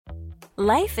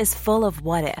Life is full of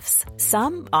what-ifs.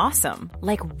 Some awesome,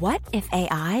 like what if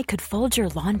AI could fold your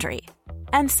laundry?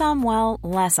 And some, well,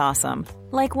 less awesome,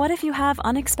 like what if you have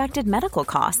unexpected medical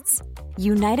costs?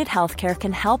 United Healthcare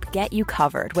can help get you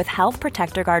covered with Health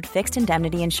Protector Guard fixed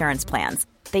indemnity insurance plans.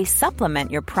 They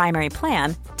supplement your primary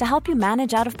plan to help you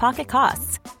manage out-of-pocket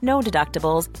costs. No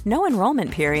deductibles, no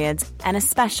enrollment periods, and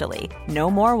especially no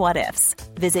more what-ifs.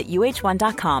 Visit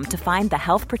uh1.com to find the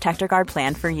Health Protector Guard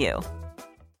plan for you.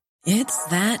 It's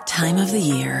that time of the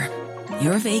year.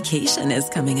 Your vacation is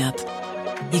coming up.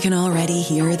 You can already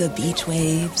hear the beach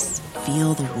waves,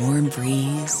 feel the warm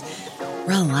breeze,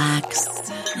 relax,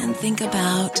 and think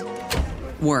about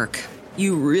work.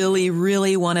 You really,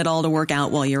 really want it all to work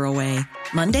out while you're away.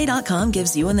 Monday.com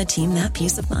gives you and the team that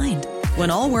peace of mind.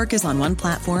 When all work is on one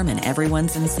platform and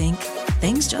everyone's in sync,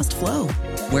 things just flow.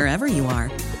 Wherever you are,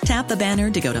 tap the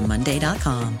banner to go to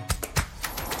Monday.com.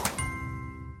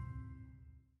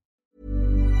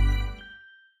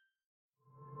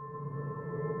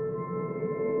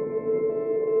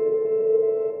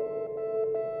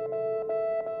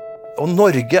 Og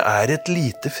Norge et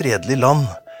lite fredelig land.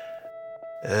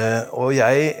 Og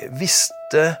jeg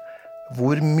visste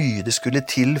hvor mye det skulle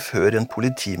til før en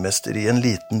politimester I en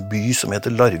liten by som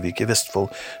heter Larvik I Vestfold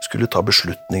skulle ta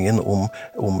beslutningen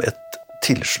om et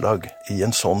tilslag I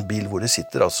en sånn bil hvor det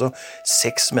sitter altså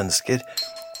 6 mennesker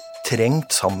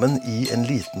trengt sammen I en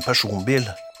liten personbil.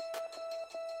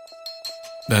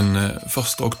 Den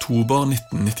 1. oktober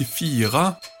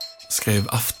 1994 skrev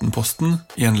Aftenposten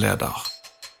I en leder.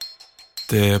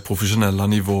 Det profesjonelle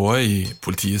nivået I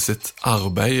politiet sitt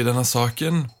arbeid I denne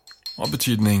saken har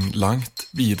betydning langt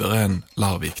videre enn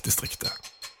Larvik-distriktet.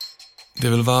 Det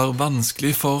vil være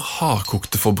vanskelig for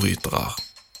hardkokte forbrytere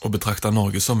å betrakte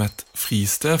Norge som et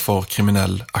fristed for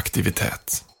kriminell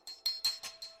aktivitet.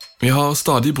 Vi har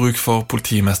stadig bruk for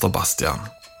politimester Bastian,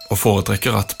 og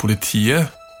foretrekker at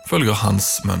politiet følger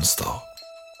hans mønster.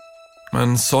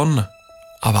 Men sånn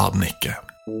verden ikke.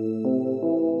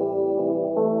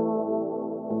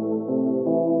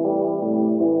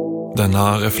 Denne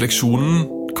refleksjonen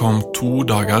kom 2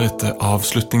 dager etter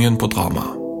avslutningen på drama,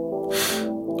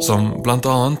 som blant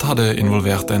annet hadde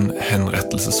involvert en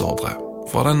henrettelsesordre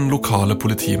fra den lokale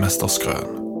politimester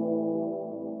Skrøn.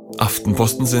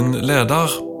 Aftenposten sin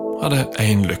leder hadde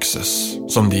en luksus,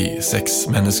 som de 6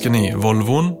 menneskene I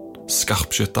Volvoen,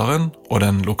 skarpskytteren og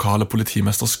den lokale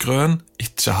politimester Skrøn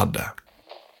ikke hadde.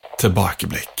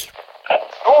 Tilbakeblikk.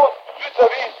 Nå slutter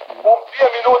vi om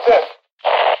 4 minutter.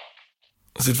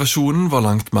 Situasjonen var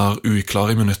langt mer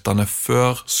uklar I minuttene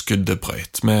før skuddet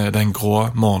brøyt med den grå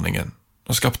morgenen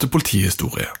og skapte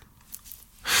politihistorie.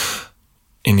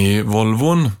 Inni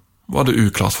Volvoen var det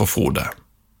uklart for Frode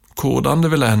hvordan det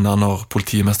ville ende når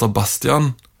politimester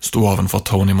Bastian sto ovenfor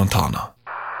Tony Montana.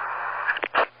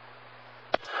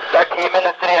 Det 10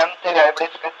 minutter igjen til jeg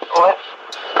blir skutt over.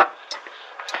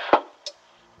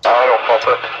 Jeg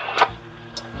oppfattet.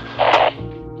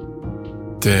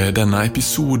 Til denne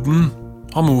episoden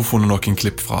har vi funnet noen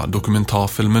klipp fra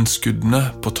dokumentarfilmen Skuddene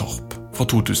på Torp fra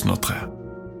 2003.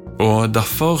 Og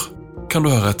derfor kan du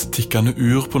høre et tikkende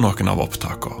ur på noen av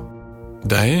opptakene.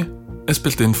 De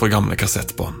spilt inn fra gamle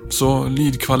kassettbånd, så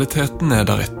lydkvaliteten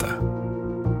deretter.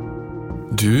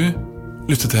 Du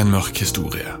lytter til en mørk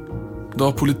historie,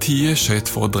 da politiet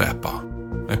skjøt for å drepe.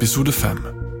 Episode 5.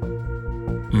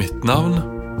 Mitt navn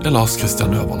Lars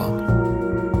Kristian Øverland.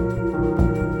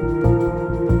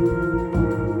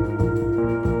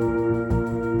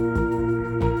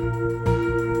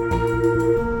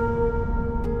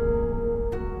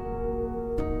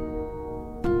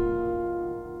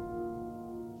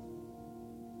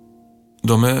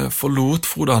 Da vi forlot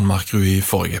Frode Anmarkrud I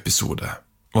forrige episode,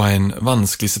 var en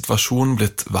vanskelig situasjon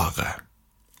blitt verre.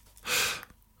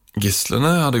 Gislene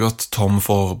hadde gått tom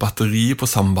for batteri på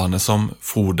sambandet som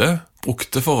Frode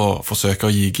brukte for å forsøke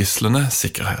å gi gislene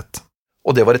sikkerhet.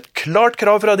 Og det var et klart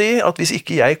krav fra de at hvis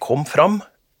ikke jeg kom fram,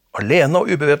 alene og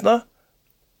ubevæpnet,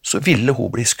 så ville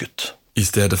hun bli skutt. I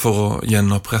stedet for å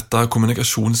gjenopprette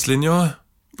kommunikasjonslinja,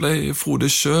 ble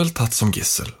Frode selv tatt som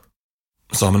gissel.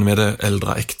 Sammen med det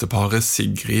eldre ekteparet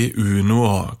Sigrid Uno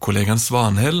og kollegaen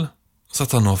Svanhild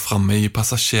satt han nå fremme I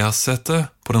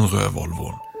passasjersetet på den røde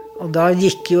Volvoen. Og da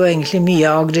gikk jo egentlig mye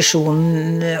av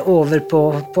aggresjonen over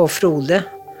på Frode,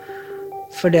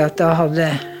 fordi at da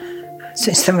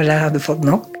syntes jeg vel jeg hadde fått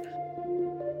nok.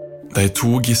 De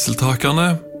 2 gisseltakerne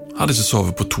hadde ikke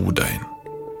sovet på 2 døgn,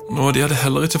 og de hadde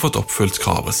heller ikke fått oppfylt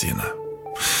kravene sine.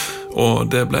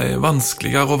 Og det ble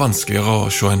vanskeligere og vanskeligere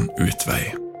å se en utvei.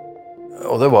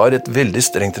 Og det var et veldig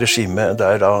strengt regime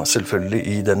der da selvfølgelig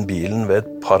I den bilen ved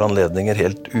et par anledninger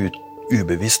helt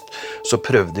ubevisst så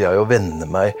prøvde jeg å vende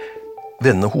meg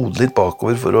vende hodet litt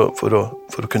bakover for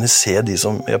å kunne se de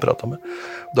som jeg pratet med.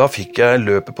 Da fikk jeg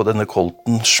løpet på denne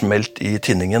kolten smelt i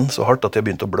tinningen så hardt at jeg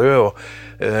begynte å blø, og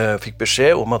fikk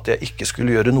beskjed om at jeg ikke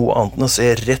skulle gjøre noe annet enn å se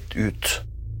rett ut.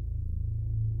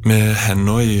 Med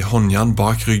hendene i håndjern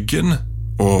bak ryggen,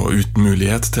 og uten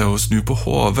mulighet til å snu på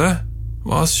hodet,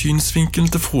 var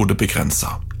synsvinkelen til Frode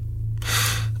begrenset.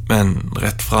 Men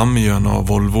rett frem gjennom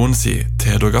Volvoen si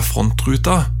tedøga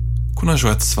frontruta kunne han se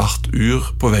et svart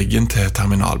ur på veggen til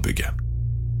terminalbygget.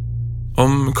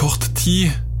 Om kort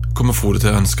tid kommer Frode til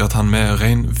å ønske at han med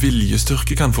ren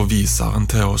viljestyrke kan få viseren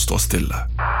til å stå stille.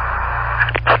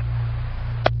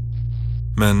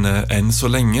 Men enn så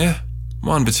lenge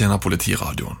må han betjene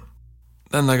politiradioen.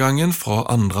 Denne gangen fra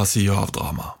andre siden av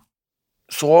drama.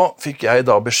 Så fikk jeg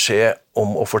da beskjed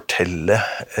om å fortelle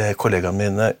kollegaene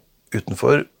mine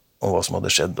utenfor om hva som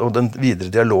hadde skjedd. Og den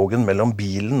videre dialogen mellom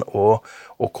bilen og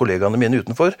kollegaene mine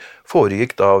utenfor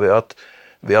foregikk da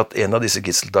ved at en av disse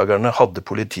gisseltagerne hadde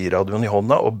politiradioen i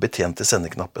hånda og betjente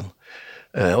sendeknappen.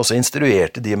 Og så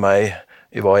instruerte de meg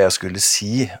i hva jeg skulle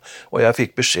si, og jeg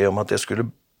fikk beskjed om at jeg skulle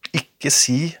ikke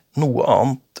si noe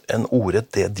annet enn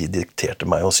ordrett det de dikterte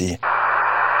meg å si.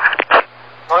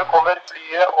 Når kommer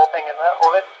flyet og pengene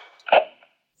over?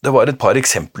 Det var et par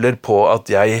eksempler på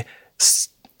at jeg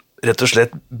rett og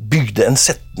slett bygde en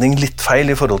setning litt feil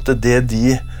i forhold til det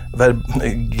de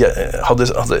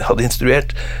hadde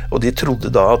instruert, og de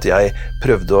trodde da at jeg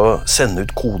prøvde å sende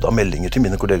ut koda meldinger til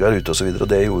mine kollegaer ute og så videre,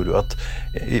 og det gjorde jo at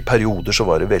i perioder så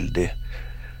var det veldig,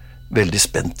 veldig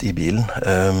spent i bilen.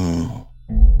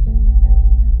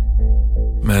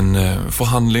 Men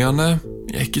forhandlingene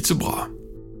gikk ikke så bra.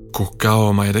 Kokka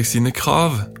og Meidek sine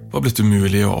krav var blitt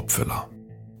umulig å oppfylle.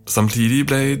 Samtidig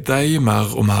ble de mer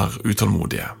og mer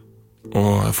utålmodige,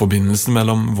 og forbindelsen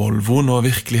mellom Volvoen og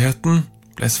virkeligheten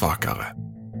ble svakere.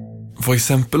 For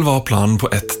eksempel var planen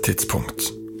på et tidspunkt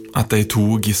at de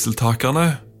 2 gisseltakerne,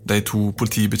 de 2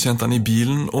 politibetjentene i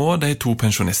bilen og de 2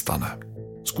 pensjonistene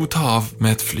skulle ta av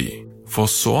med et fly, for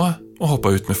så å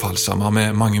hoppe ut med fallskjermer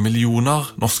med mange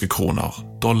millioner norske kroner,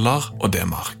 dollar og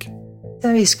D-mark.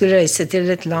 Vi skulle reise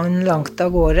til et land langt av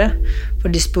gårde,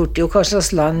 for de spurte jo hva slags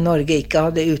land Norge ikke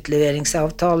hadde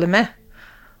utleveringsavtale med.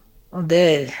 Og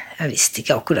jeg visste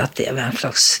ikke akkurat det var en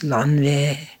slags land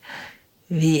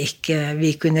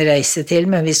vi kunne reise til,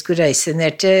 men vi skulle reise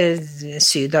ned til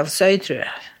Sydhavsøy, tror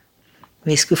jeg.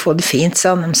 Vi skulle få det fint,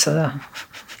 sa de, så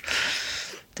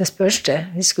det spørs det.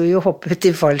 Vi skulle jo hoppe ut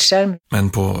i fallskjerm. Men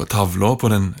på tavla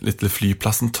på den lille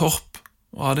flyplassen Torp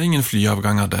var det ingen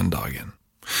flyavganger den dagen.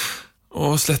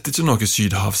 Og slett ikke noe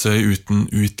Sydhavsøy uten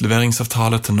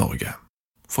utleveringsavtale til Norge.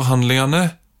 Forhandlingene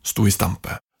sto i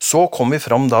stampe. Så kom vi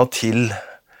fram da til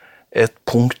et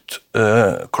punkt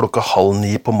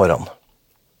 8:30 på morgenen.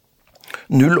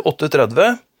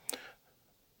 08:30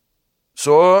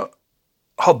 så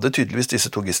hadde tydeligvis disse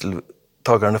 2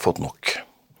 gisseltagerne fått nok.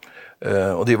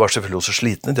 Og de var selvfølgelig også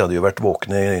slitne, de hadde jo vært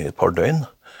våkne i et par døgn.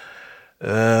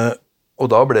 Og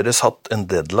da ble det satt en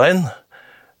deadline,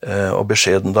 og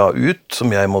beskjeden da ut, som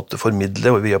jeg måtte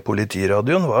formidle via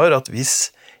politiradioen, var at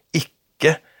hvis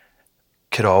ikke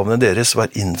kravene deres var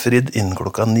innfridd innen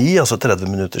 9:00, altså 30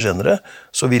 minutter senere,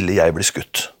 så ville jeg bli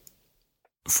skutt.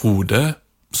 Frode,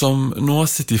 som nå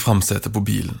sitter i framsetet på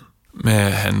bilen,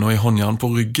 med hendene i håndjern på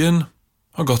ryggen,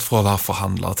 har gått fra å være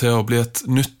forhandler til å bli et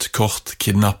nytt kort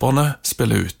kidnapperne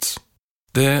spiller ut.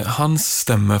 Det er hans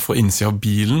stemme fra innsiden av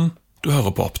bilen du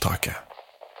hører på opptaket.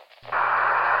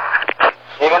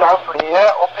 Vi vil ha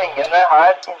flyet og pengene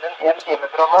her innen 1 time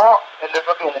fra nå, eller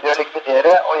så begynner de å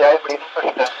likvidere, og jeg blir den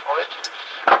første. Over.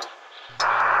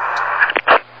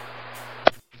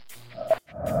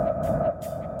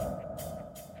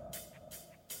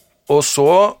 Og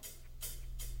så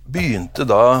begynte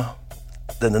da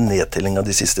denne nedtellingen av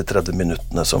de siste 30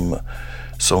 minuttene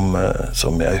som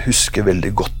jeg husker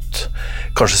veldig godt.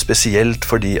 Kanskje spesielt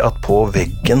fordi at på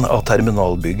veggen av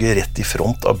terminalbygget rett i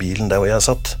front av bilen der hvor jeg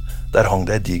satt, der hang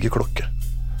det en diger klokke.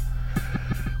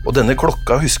 Og denne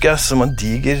klokka, husker jeg, som en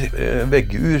diger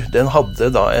veggur, den hadde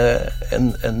da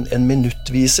en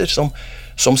minuttviser som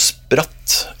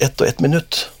spratt 1 og 1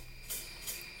 minutt.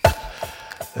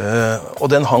 Og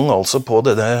den hang altså på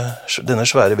denne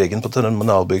svære veggen på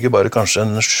terminalbygget, bare kanskje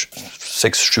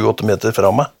 6-7-8 meter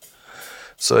fra meg.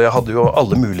 Så jeg hadde jo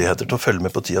alle muligheter til å følge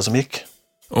med på tida som gikk.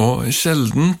 Og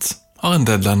sjeldent har en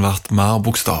deadline vært mer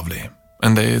bokstavelig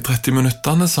enn de 30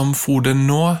 minuttene som Frode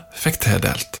nå fikk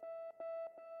tildelt.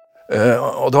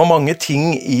 Og det var mange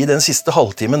ting i den siste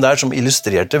halvtimen der som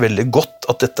illustrerte veldig godt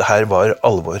at dette her var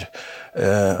alvor.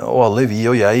 Og alle vi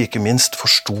og jeg ikke minst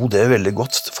forsto det veldig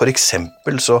godt. For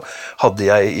eksempel så hadde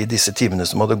jeg i disse timene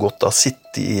som hadde gått da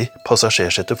sittet i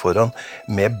passasjersettet foran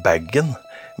med baggen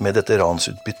med dette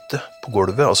ransutbyttet på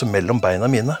gulvet, altså mellom beina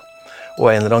mine. Og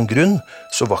av en eller annen grunn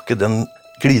så var ikke den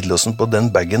glidelåsen på den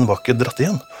baggen var ikke dratt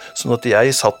igjen. Sånn at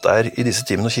jeg satt der i disse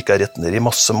timene og kikket rett ned i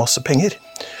masse penger.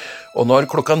 Og når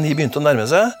 9:00 begynte å nærme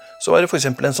seg, så var det for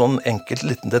eksempel en sånn enkelt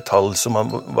liten detalj som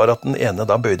var at den ene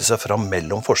da bøyde seg fram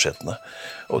mellom forsetene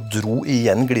og dro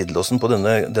igjen glidelåsen på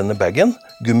denne baggen,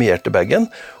 gummierte baggen,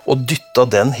 og dytta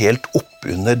den helt opp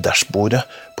under dashbordet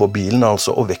på bilen,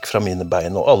 altså, og vekk fra mine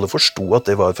bein. Og alle forsto at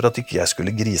det var for at ikke jeg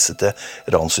skulle grise til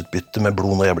ransutbytte med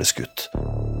blod når jeg ble skutt.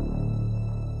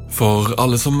 For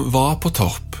alle som var på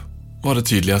Torp, var det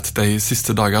tydelig at de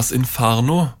siste dagers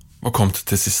inferno var kommet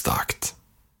til siste akt.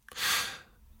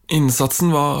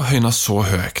 Innsatsen var høynet så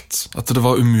høyt at det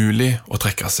var umulig å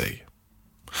trekke seg.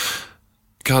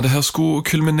 Hva det her skulle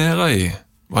kulminere i,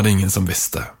 var det ingen som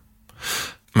visste.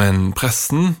 Men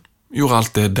pressen gjorde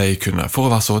alt det de kunne for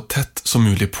å være så tett som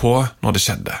mulig på når det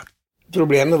skjedde.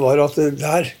 Problemet var at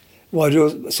der var jo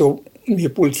så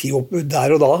mye politioppbud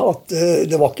der og da at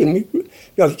det var ikke mye.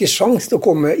 Vi hadde ikke sjans til å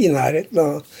komme i nærheten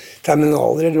av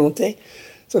terminaler eller noen ting.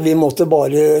 Så vi måtte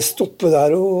bare stoppe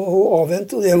der og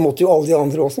avvente, og det måtte jo alle de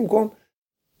andre også som kom.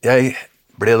 Jeg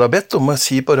ble da bedt om å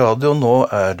si på radio, nå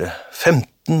er det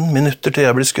 15 minutter til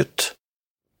jeg blir skutt.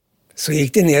 Så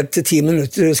gikk det ned til 10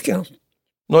 minutter, husker jeg.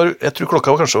 Jeg tror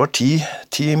klokka kanskje var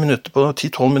 10-12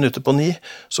 minutter på 9,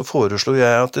 så foreslo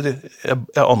jeg at jeg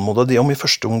anmodet de om i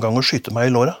første omgang å skyte meg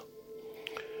i låra.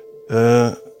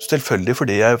 Selvfølgelig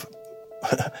fordi jeg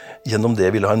gjennom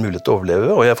det ville ha en mulighet til å overleve,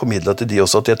 og jeg formidlet til de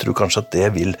også at jeg tror kanskje at det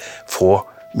vil få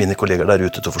mine kolleger der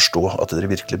ute til å forstå at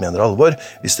dere virkelig mener alvor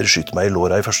hvis dere skyter meg i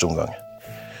låra i første omgang.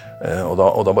 Og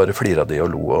da bare fliret de og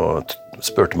lo og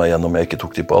spurte meg igjen om jeg ikke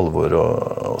tok de på alvor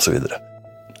og så videre.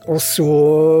 Og så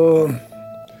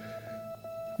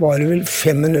var det vel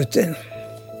 5 minutter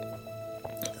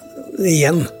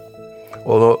igjen.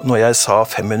 Og når jeg sa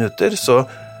 5 minutter, så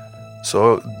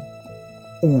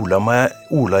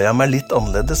ola jeg meg litt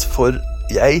annerledes, for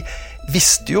jeg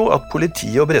visste jo at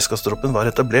politiet og beredskapstroppen var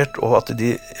etablert, og at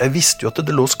jeg visste jo at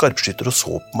det lå skarpskytter og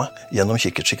så på meg gjennom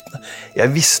kikkertsiktene. Jeg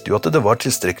visste jo at det var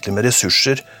tilstrekkelig med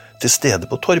ressurser til stede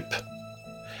på Torp.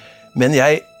 Men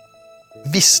jeg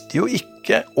visste jo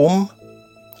ikke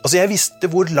jeg visste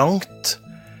hvor langt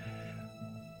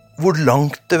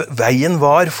veien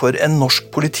var for en norsk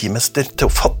politimester til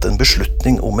å fatte en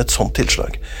beslutning om et sånt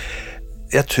tilslag.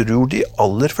 Jeg tror de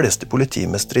aller fleste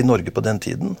politimestere i Norge på den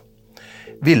tiden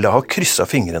ville ha krysset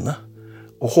fingrene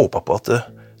og håpet på at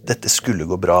dette skulle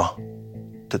gå bra,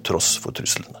 til tross for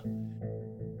truslene.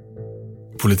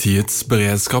 Politiets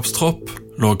beredskapstropp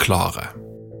lå klare,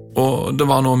 og det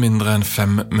var nå mindre enn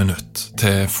 5 minutter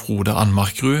til Frode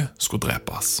Anmarkrud skulle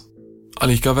drepes.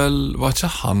 Allikevel var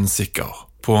ikke han sikker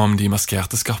på om de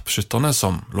maskerte skarpskytterne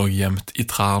som lå gjemt i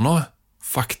trærne,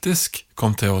 faktisk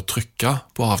kom til å trykke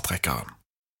på avtrekkeren.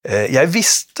 Jeg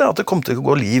visste at det kom til å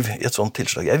gå liv i et sånt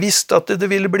tilslag. Jeg visste at det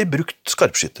ville bli brukt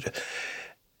skarpskyttere.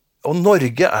 Og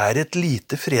Norge er et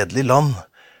lite fredelig land.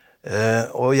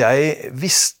 Og jeg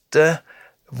visste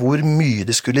hvor mye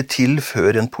det skulle til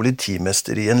før en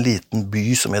politimester i en liten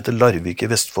by som heter Larvik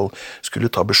i Vestfold skulle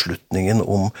ta beslutningen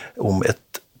om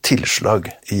et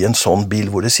tilslag i en sånn bil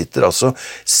hvor det sitter altså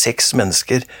 6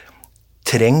 mennesker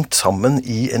trengt sammen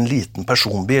i en liten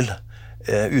personbil,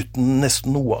 uten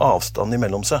nesten noe avstand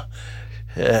imellom seg,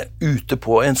 ute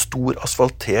på en stor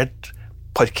asfaltert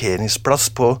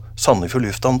parkeringsplass på Sandefjord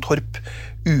lufthavn Torp,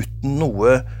 uten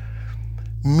noe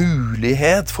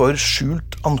mulighet for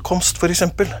skjult ankomst, for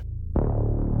eksempel.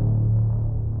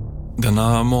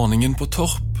 Denne morgenen på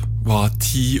Torp var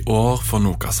 10 år for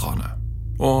Nokas-ranet,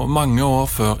 og mange år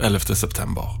før 11.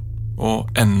 september, og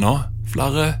enda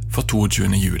flere for 22.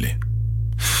 juli.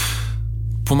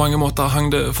 På mange måter hang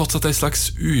det fortsatt en slags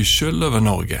uskyld over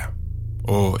Norge,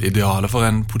 og idealet for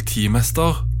en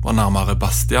politimester var nærmere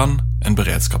Bastian enn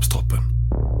beredskapstroppen.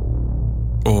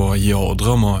 Å gi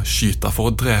ordre om å skyte for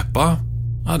å drepe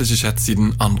hadde ikke skjedd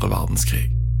siden 2.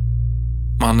 verdenskrig.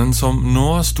 Mannen som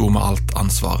nå sto med alt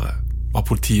ansvaret, var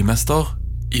politimester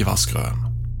Ivar Skrøen.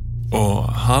 Og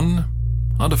han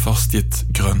hadde først gitt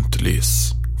grønt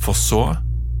lys, for så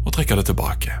å trekke det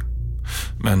tilbake.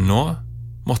 Men nå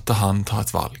måtte han ta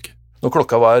et valg. Når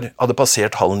klokka hadde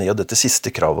passert 8:30 og dette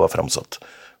siste kravet var fremsatt,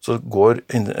 så går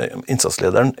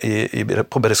innsatslederen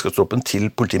på beredskapstroppen til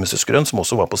politimester Skrøen, som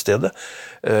også var på stedet,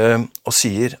 og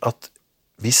sier at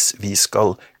hvis vi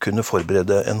skal kunne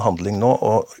forberede en handling nå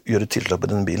og gjøre tiltak på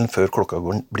denne bilen før klokka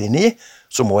blir 9,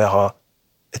 så må jeg ha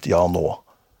et ja nå.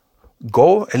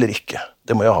 Go eller ikke,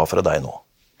 det må jeg ha fra deg nå.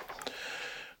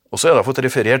 Og så har jeg da fått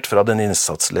referert fra den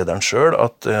innsatslederen selv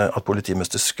at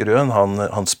politimester Skrøn,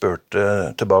 han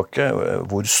spørte tilbake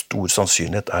hvor stor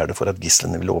sannsynlighet det for at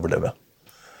gislene vil overleve.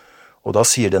 Og da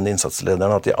sier den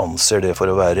innsatslederen at de anser det for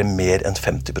å være mer enn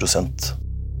 50%.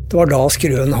 Det var da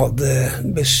Skrøn hadde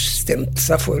bestemt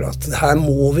seg for at her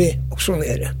må vi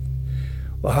aksjonere.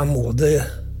 Og her må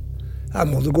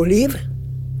det gå liv.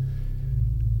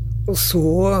 Og så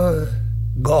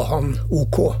ga han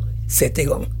OK, sett i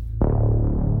gang.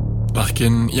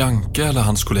 Hverken Janke eller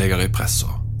hans kolleger i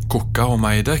pressa, Kukka og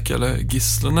Meidek eller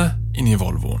gislene inne i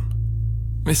Volvoen,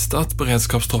 visste at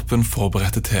beredskapstroppen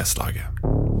forberedte tilslaget.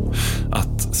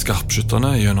 At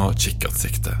skarpskytterne gjennom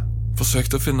kikkertsikte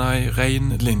forsøkte å finne en ren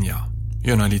linje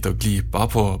gjennom en liten glipa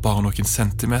på bare noen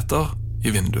centimeter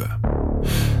i vinduet.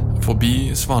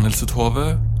 Forbi Svanhild sitt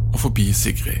hode og forbi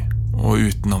Sigrid, og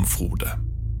utenom Frode.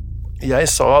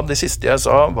 Det siste jeg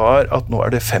sa var at nå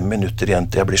det 5 minutter igjen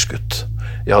til jeg blir skutt.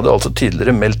 Jeg hadde altså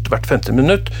tidligere meldt hvert 15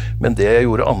 minutt, men det jeg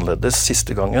gjorde annerledes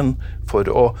siste gangen for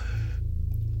å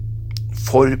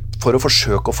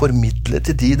forsøke å formidle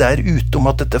til de der ute om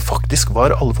at dette faktisk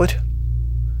var alvor.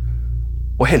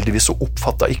 Og heldigvis så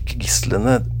oppfattet ikke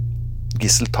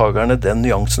gisseltagerne den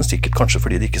nyansen, sikkert kanskje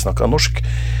fordi de ikke snakket norsk.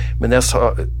 Men jeg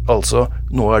sa altså,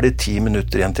 nå det 10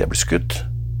 minutter igjen til jeg blir skutt.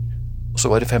 Og så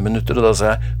var det 5 minutter, og da sa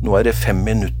jeg, nå det 5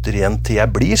 minutter igjen til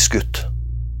jeg blir skutt.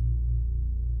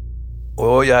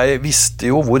 Og jeg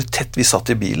visste jo hvor tett vi satt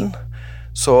i bilen.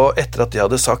 Så etter at jeg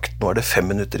hadde sagt, nå det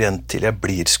 5 minutter igjen til jeg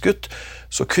blir skutt,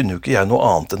 så kunne jo ikke jeg noe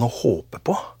annet enn å håpe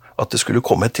på at det skulle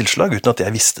komme et tilslag, uten at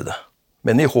jeg visste det.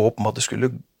 Men i håp om at det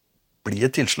skulle bli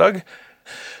et tilslag,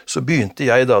 så begynte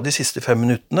jeg da de siste 5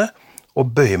 minuttene å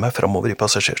bøye meg fremover i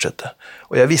passasjersettet.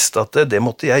 Og jeg visste at det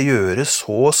måtte jeg gjøre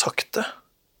så sakte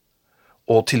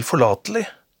og tilforlatelig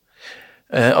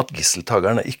at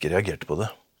gisseltagerne ikke reagerte på det,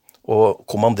 og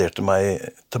kommanderte meg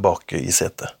tilbake i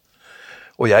setet.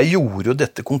 Og jeg gjorde jo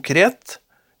dette konkret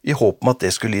i håp om at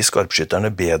det skulle gi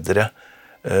skarpskytterne bedre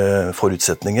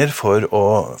forutsetninger for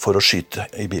å skyte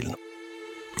i bilen.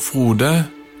 Frode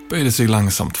bøyde seg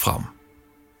langsomt fram.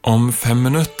 Om 5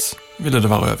 minutter ville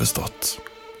det være overstått.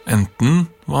 Enten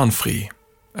var han fri,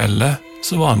 eller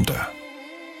så var han død.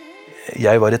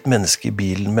 Jeg var et menneske i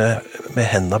bilen med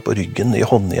hendene på ryggen i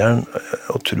håndjern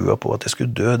og trua på at jeg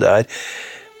skulle dø.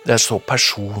 Det så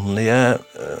personlige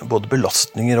både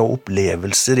belastninger og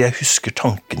opplevelser. Jeg husker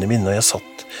tankene mine når jeg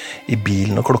satt i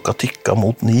bilen og klokka tikka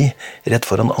mot 9 rett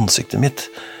foran ansiktet mitt.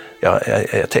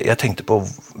 Jeg tenkte på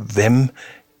hvem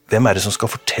det som skal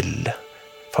fortelle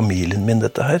familien min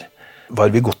dette her? Var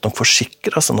vi godt nok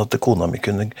forsikret, sånn at kona mi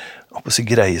kunne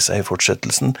greie seg i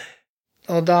fortsettelsen?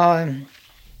 Og da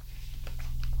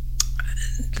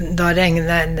regnet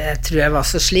jeg, tror jeg var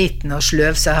så sliten og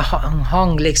sløv, så jeg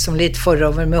hang liksom litt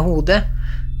forover med hodet.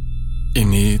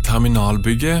 Inne i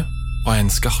terminalbygget var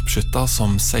en skarpskytter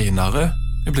som senere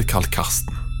blitt kalt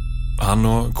Karsten. Han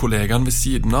og kollegaen ved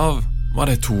siden av var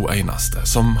de 2 eneste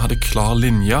som hadde klar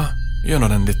linje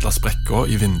gjennom den lille sprekka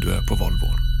i vinduet på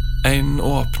Volvoen. En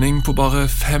åpning på bare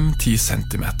 5-10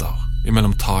 centimeter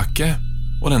mellom taket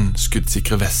og den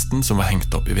skuddsikre vesten som var hengt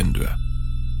opp i vinduet.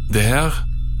 Det her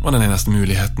var den eneste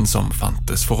muligheten som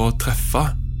fantes for å treffe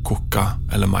Kukka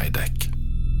eller Meidek.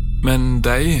 Men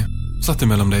de satt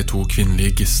mellom de 2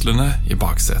 kvinnelige gislene i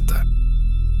baksetet.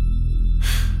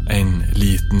 En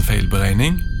liten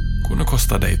feilberegning kunne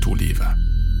koste de 2 livet.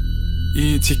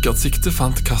 I kikkertsiktet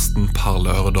fant Karsten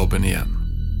parleøredobben igjen.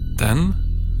 Den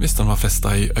visste han var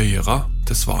festet i øyra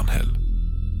til Svanhild.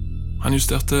 Han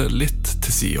justerte litt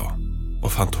til siden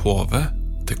og fant hodet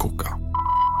til Kukka.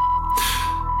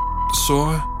 Så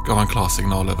gav han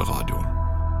klarsignal over radioen.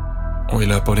 Og i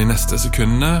løpet av de neste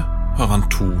sekundene hører han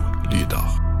 2 lyder.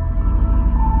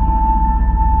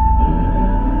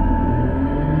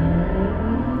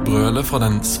 Brølet fra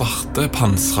den svarte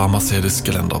pansra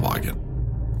Mercedes-gelendervagen.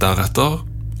 Deretter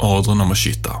ordren om å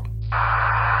skyte.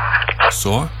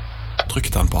 Så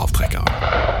trykte han på avtrekkeren.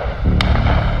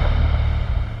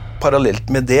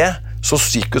 Parallelt med det så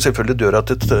gikk jo selvfølgelig døra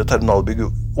til terminalbygget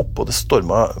opp, og det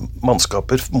stormet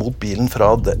mannskaper mot bilen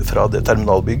fra det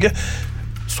terminalbygget.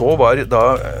 Så var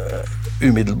da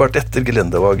umiddelbart etter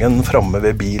gelendervagen framme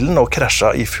ved bilen og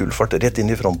krasja i full fart rett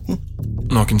inn i fronten.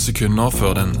 Noen sekunder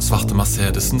før den svarte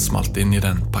Mercedesen smalt inn i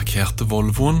den parkerte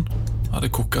Volvoen, hadde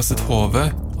Kukka sitt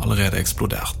hode allerede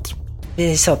eksplodert. Vi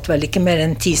satt vel ikke mer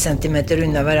enn 10 centimeter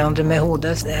unna hverandre med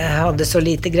hodet. Jeg hadde så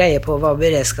lite greie på hva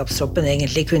beredskapstroppen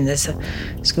egentlig kunne, så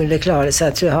skulle klare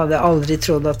seg. Jeg tror jeg hadde aldri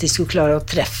trodd at de skulle klare å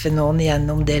treffe noen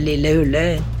gjennom det lille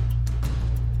hullet.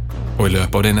 Og i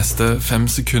løpet av de neste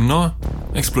 5 sekunder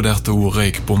eksploderte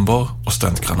røykbomber og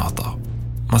stuntgranater.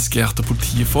 Maskerte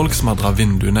politifolk smadret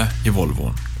vinduene i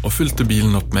Volvoen og fylte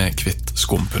bilen opp med kvitt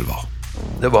skumpulver.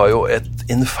 Det var jo et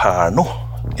inferno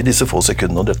i disse få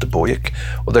sekundene dette pågikk.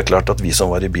 Og det er klart at vi som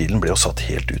var i bilen ble jo satt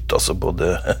helt ut, altså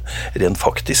både rent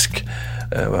faktisk,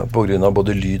 på grunn av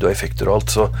både lyd og effekter og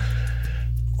alt.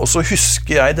 Og så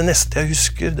husker jeg, det neste jeg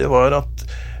husker, det var at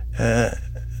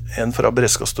en fra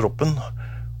beredskapstroppen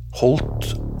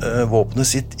holdt våpenet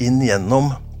sitt inn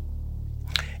gjennom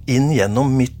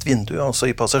mitt vindu, altså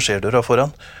i passasjerdøra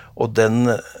foran, og den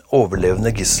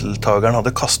overlevende gisseltageren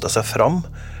hadde kastet seg fram,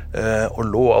 og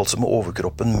lå altså med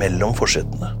overkroppen mellom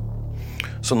forsetene.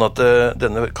 Sånn at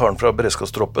denne karen fra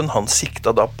beredskapstroppen, han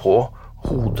sikta da på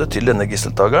hodet til denne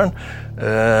gisseltageren,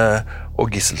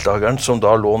 og gisseltageren som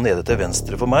da lå nede til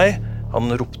venstre for meg,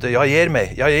 han ropte, «Ja, gjer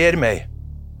meg!»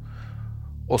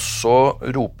 Og så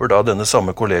roper da denne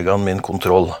samme kollegaen min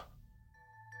kontroll.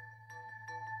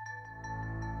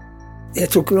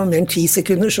 Jeg tror ikke det var mer enn 10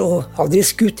 sekunder, så hadde de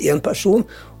skutt en person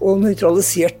og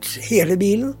nøytralisert hele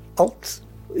bilen, alt.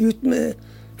 Ut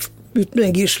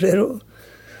med gisler og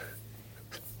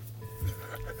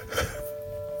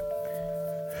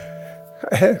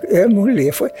jeg må le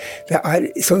for det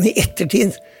sånn i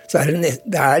ettertid så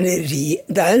det er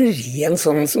en ren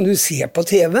sånn som du ser på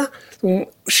TV, sånn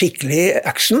skikkelig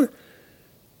action,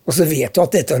 og så vet du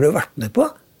at dette har du vært med på.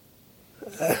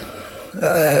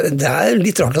 Det er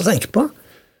litt rart å tenke på.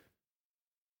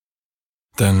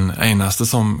 Den eneste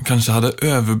som kanskje hadde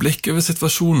overblikk over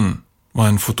situasjonen var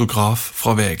en fotograf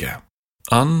fra VG.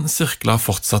 Han sirklet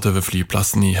fortsatt over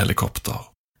flyplassen i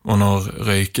helikopter, og når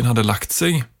røyken hadde lagt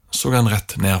seg, så han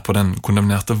rett ned på den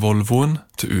kondemnerte Volvoen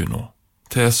til Uno,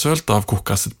 tilsølt av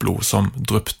Kukka sitt blod som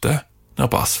dryppte ned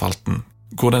på asfalten,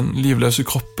 hvor den livløse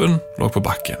kroppen lå på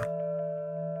bakken.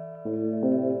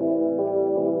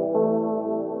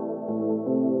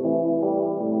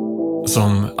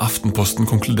 Som Aftenposten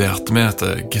konkluderte med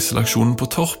etter gisselaksjonen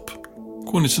på Torp,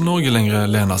 kunne ikke Norge lenger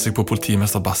lene seg på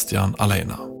politimester Bastian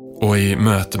alene. Og i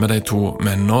møte med de 2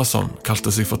 mennene som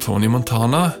kalte seg for Tony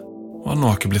Montana, var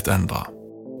noe blitt endret.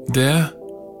 Det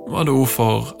var det ord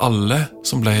for alle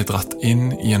som ble dratt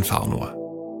inn i infernoet.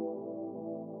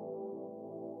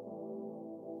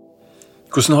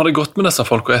 Hvordan har det gått med disse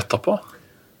folka etterpå?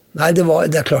 Nei, det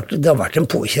er klart, det har vært en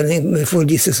påkjenning for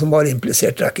disse som var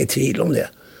implisert, det er ikke tvil om det.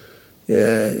 Det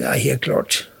er helt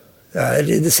klart.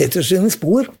 Det setter sine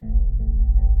spor.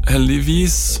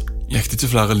 Heldigvis gikk det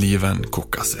ikke flere liv enn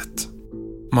Kukka sitt.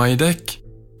 Majdek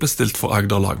ble stilt for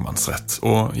Agder lagmannsrett,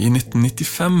 og i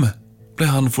 1995 ble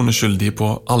han funnet skyldig på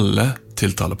alle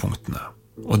tiltalepunktene,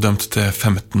 og dømt til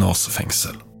 15 års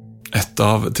fengsel. Et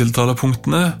av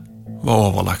tiltalepunktene var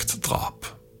overlagt drap.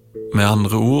 Med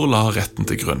andre ord la retten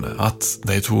til grunne at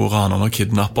de 2 ranerne og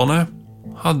kidnapperne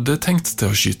hadde tenkt til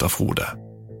å skyte Frode.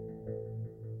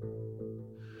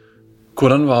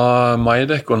 Hvordan var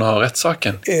Majdek under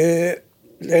rettssaken?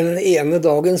 Den ene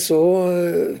dagen så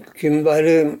kunne det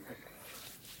være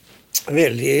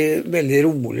veldig, veldig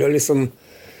rolig og liksom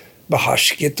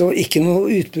behersket, og ikke noe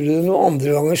utbrudd. Noen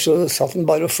andre ganger så satt han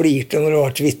bare og flirte når det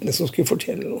var et vitne som skulle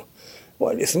fortelle noe. Det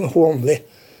var liksom hånlig.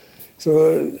 Så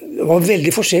det var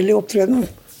veldig forskjellig opptreden.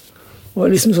 Det var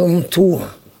liksom sånn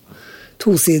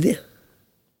tosidig.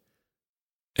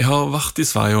 Jeg har vært i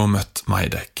Sverige og møtt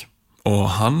Majdek, og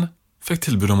han fikk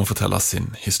tilbud om å fortelle sin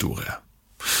historie.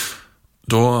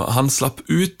 Da han slapp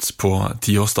ut på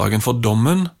 10-årsdagen for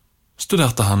dommen,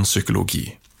 studerte han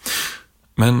psykologi.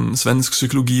 Men Svensk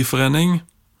Psykologiforening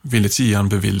ville ikke gi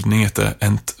han bevilgning etter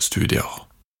endt studier.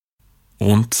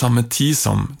 Rundt samme tid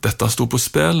som dette stod på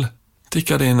spill,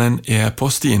 tikket det inn en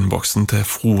e-post i innboksen til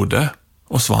Frode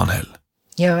og Svanhild.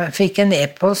 Ja, jeg fikk en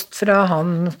e-post fra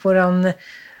han, for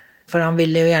han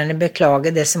ville jo gjerne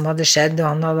beklage det som hadde skjedd,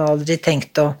 og han hadde aldri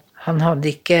tenkt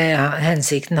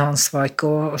hensikten hans var ikke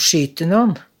å skyte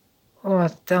noen, og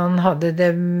at han hadde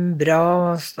det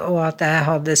bra, og at jeg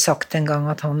hadde sagt en gang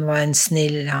at han var en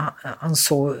snill,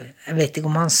 jeg vet ikke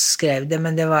om han skrev det,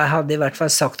 men jeg hadde i hvert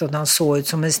fall sagt at han så ut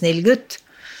som en snill gutt.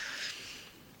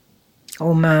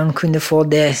 Om han kunne få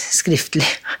det skriftlig,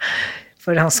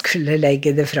 for han skulle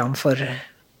legge det fram for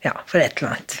et eller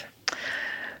annet.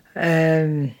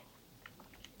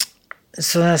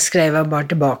 Så jeg skrev bare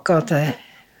tilbake at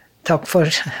takk for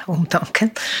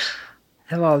omtanken.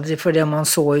 Det var aldri fordi om han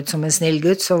så ut som en snill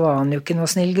gutt, så var han jo ikke noe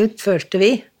snill gutt, følte vi.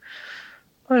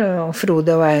 Og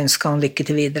Frode og jeg ønsket han lykke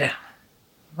til videre.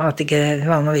 At det ikke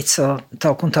var noe vits å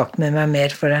ta kontakt med meg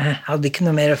mer, for jeg hadde ikke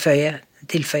noe mer å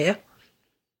tilføye.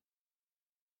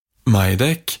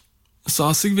 Mejdek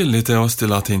sa seg villig til å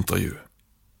stille til intervju,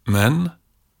 men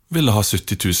ville ha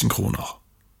 70 000 kroner.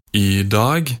 I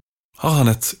dag har han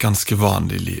et ganske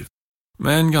vanlig liv,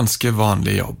 med en ganske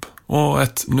vanlig jobb og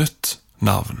et nytt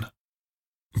navn.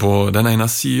 På den ene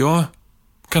siden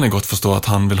kan jeg godt forstå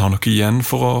at han vil ha noe igjen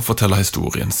for å fortelle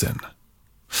historien sin.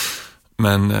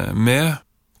 Men vi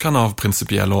kan av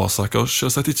prinsipielle årsaker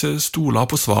selvsagt ikke stole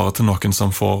på svaret til noen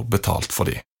som får betalt for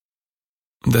de.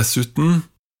 Dessuten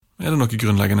det noe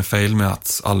grunnleggende feil med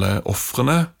at alle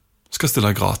offrene skal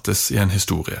stille gratis i en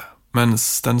historie,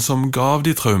 mens den som gav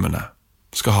de traumene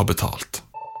skal ha betalt.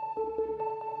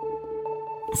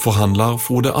 Forhandler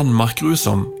Frode Anmarkrud,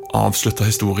 som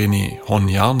avsluttet historien i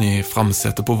håndjern i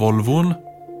framsetet på Volvoen,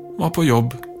 var på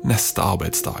jobb neste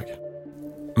arbeidsdag.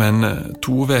 Men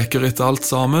 2 veker etter alt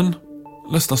sammen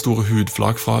løsnet store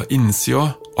hudflak fra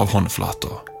innsida av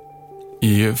håndflata.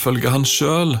 Ifølge han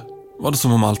selv var det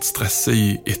som om alt stresset i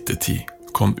ettertid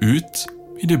kom ut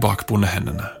i de bakbundne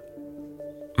hendene.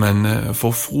 Men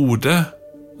for Frode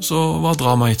så var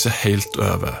dramaet ikke helt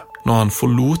over når han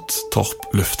forlot Torp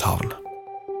lufthavn.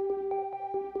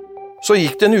 Så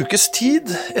gikk det en ukes tid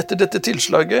etter dette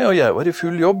tilslaget, og jeg var i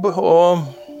full jobb og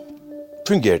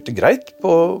fungerte greit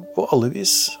på alle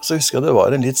vis. Så husker jeg det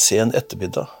var en litt sen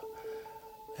ettermiddag.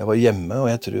 Jeg var hjemme, og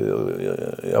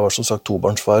jeg var som sagt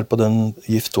tobarnsfar på den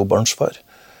gift tobarnsfar.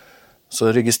 Så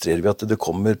registrerer vi at det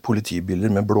kommer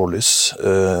politibiler med blålys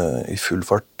i full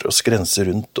fart og skrenser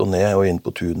rundt og ned og inn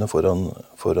på tunet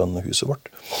foran huset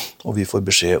vårt. Og vi får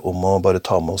beskjed om å bare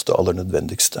ta med oss det aller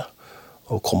nødvendigste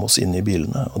og komme oss inn i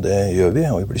bilene. Og det gjør vi,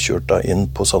 og vi blir kjørt da inn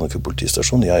på Sandefjord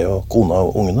politistasjon, jeg og kona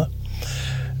og ungene.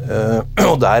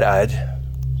 Og der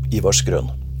Ivar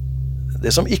Skrøn. Det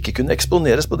som ikke kunne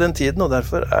eksponeres på den tiden, og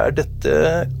derfor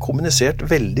dette kommunisert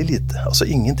veldig lite. Altså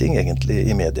ingenting egentlig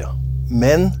i media.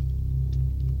 Men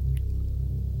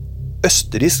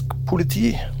østerriksk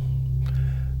politi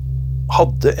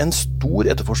hadde en stor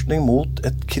etterforskning mot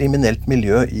et kriminelt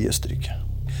miljø i Østerrike.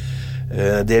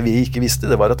 Det vi ikke visste,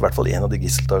 det var at I hvert fall en av de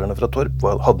gisseltagerne fra Torp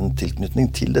hadde en tilknytning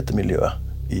til dette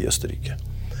miljøet i Østerrike.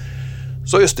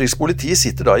 Så østerriksk politi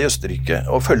sitter da i Østerrike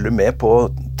og følger med på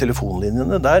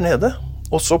telefonlinjene der nede,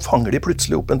 og så fanger de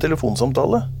plutselig opp en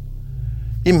telefonsamtale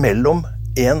imellom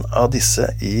en av disse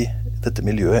i dette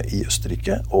miljøet i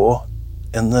Østerrike og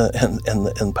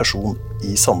en person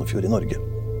i Sandefjord i Norge.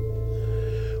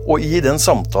 Og i den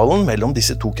samtalen mellom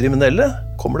disse 2 kriminelle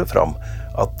kommer det fram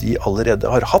at de allerede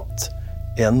har hatt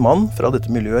en mann fra dette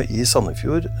miljøet i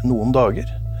Sandefjord noen dager,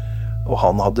 og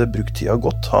han hadde brukt tida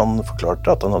godt. Han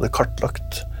forklarte at han hadde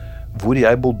kartlagt hvor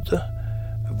jeg bodde,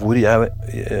 hvor jeg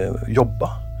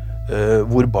jobbet,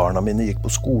 hvor barna mine gikk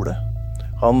på skole.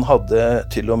 Han hadde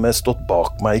til og med stått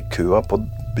bak meg I køa på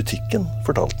butikken,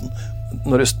 fortalte han.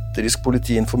 Når østerriksk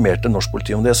politi informerte norsk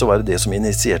politi om det, så var det som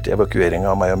initierte evakueringen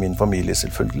av meg og min familie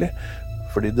selvfølgelig.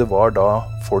 Fordi det var da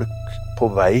folk på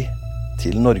vei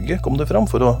til Norge, kom det fram,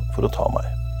 for å ta meg.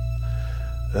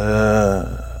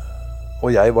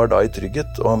 Og jeg var da I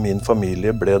trygghet, og min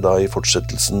familie ble da I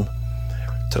fortsettelsen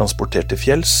transportert til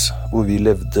fjells, hvor vi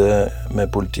levde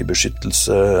med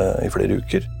politibeskyttelse I flere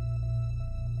uker.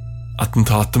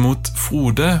 Attentatet mot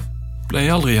Frode ble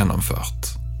aldri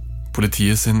gjennomført.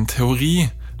 Politiet sin teori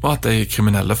var at de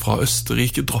kriminelle fra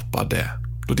Østerrike droppet det,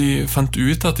 da de fant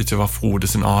ut at det ikke var Frode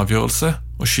sin avgjørelse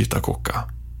å skyte kokka.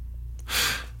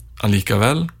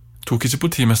 Allikevel tok ikke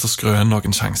politimester Skrøn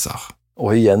noen sjanser.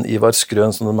 Og igjen Ivar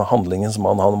Skrøn, som med handlingens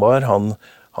mann han var,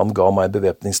 han ga meg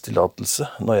bevæpningstillatelse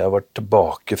når jeg var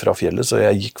tilbake fra fjellet, så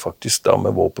jeg gikk faktisk da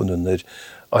med våpen under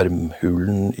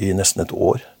armhulen I nesten et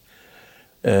år,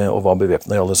 og var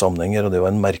bevæpnet I alle sammenhenger, og det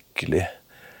var en merkelig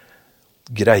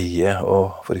greie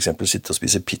å for eksempel sitte og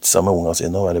spise pizza med unga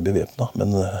sine og være bevæpnet.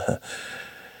 Men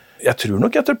jeg tror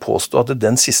nok jeg tør påstå at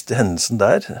den siste hendelsen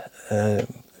der,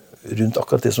 rundt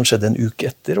akkurat det som skjedde en uke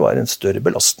etter, var en større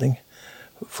belastning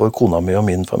for kona mi og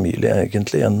min familie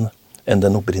egentlig enn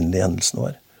den opprinnelige hendelsen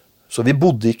var. Så vi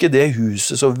bodde ikke I det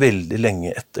huset så veldig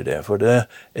lenge etter det, for det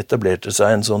etablerte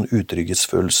seg en sånn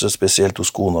utrygghetsfølelse, spesielt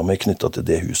hos kona mi, knyttet til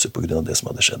det huset på grunn av det som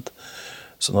hadde skjedd.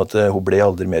 Sånn at hun ble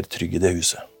aldri mer trygg I det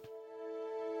huset.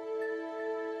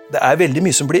 Det veldig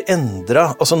mye som blir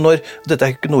endret. Altså dette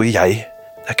ikke noe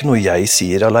jeg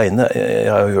sier alene.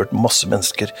 Jeg har hørt masse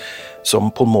mennesker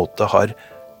som på en måte har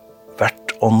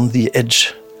vært on the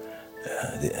edge.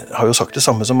 De har jo sagt det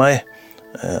samme som meg.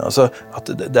 Altså at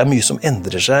det mye som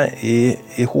endrer seg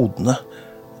I hodene.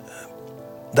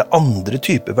 Det andre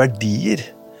typer verdier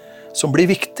som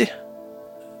blir viktig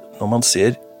når man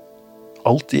ser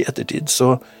alt i ettertid,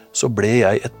 så ble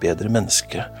jeg et bedre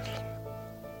menneske.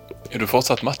 Du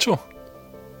fortsatt macho?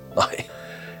 Nei,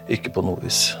 ikke på noe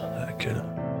vis. Det ikke det.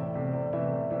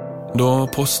 Da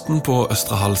posten på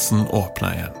Østre Halsen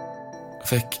åpnet igjen,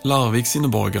 fikk Larvik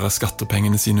sine borgere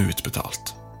skattepengene sine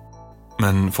utbetalt.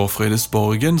 Men for Frøydis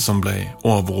Borgen, som ble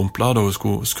overrumplet da hun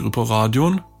skulle skru på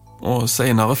radioen, og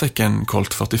senere fikk en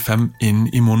Colt 45 inn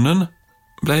i munnen,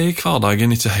 ble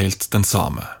hverdagen ikke helt den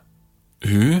samme.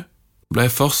 Hun ble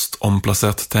først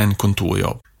omplassert til en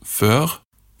kontorjobb, før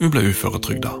hun ble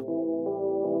uføretrygda.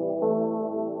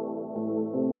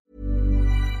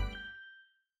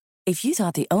 If you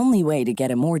thought the only way to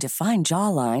get a more defined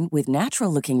jawline with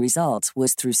natural-looking results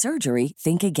was through surgery,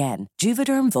 think again.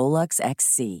 Juvederm Volux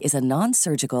XC is a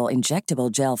non-surgical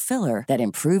injectable gel filler that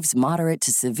improves moderate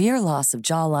to severe loss of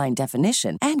jawline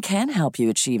definition and can help you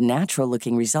achieve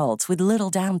natural-looking results with little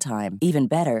downtime. Even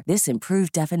better, this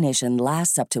improved definition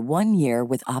lasts up to 1 year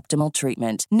with optimal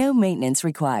treatment. No maintenance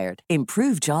required.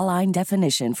 Improve jawline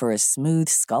definition for a smooth,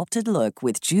 sculpted look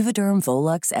with Juvederm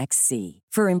Volux XC.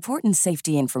 For important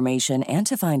safety information and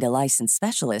to find a licensed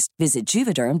specialist, visit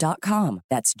Juvederm.com.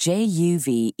 That's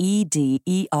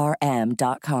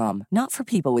JUVEDERM.com. Not for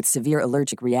people with severe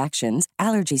allergic reactions,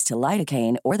 allergies to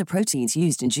lidocaine, or the proteins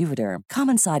used in Juvederm.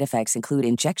 Common side effects include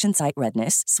injection site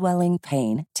redness, swelling,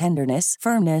 pain, tenderness,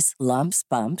 firmness, lumps,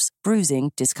 bumps,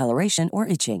 bruising, discoloration, or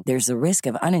itching. There's a risk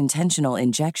of unintentional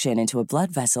injection into a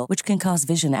blood vessel, which can cause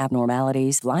vision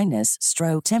abnormalities, blindness,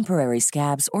 stroke, temporary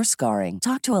scabs, or scarring.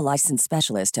 Talk to a licensed specialist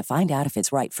to find out if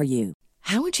it's right for you.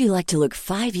 How would you like to look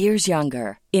 5 years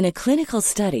younger? In a clinical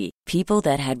study, people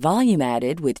that had volume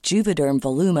added with Juvederm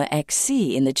Voluma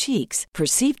XC in the cheeks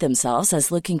perceived themselves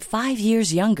as looking 5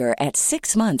 years younger at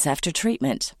 6 months after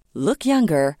treatment. Look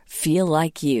younger, feel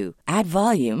like you. Add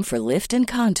volume for lift and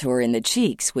contour in the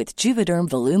cheeks with Juvederm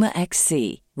Voluma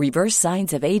XC. Reverse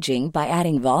signs of aging by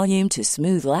adding volume to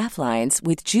smooth laugh lines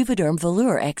with Juvederm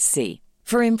Volure XC.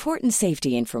 For important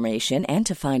safety information and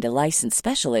to find a licensed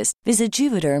specialist, visit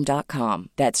Juvederm.com.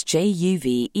 That's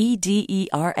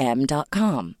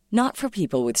JUVEDERM.com. Not for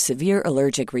people with severe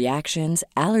allergic reactions,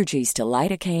 allergies to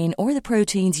lidocaine, or the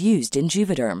proteins used in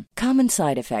Juvederm. Common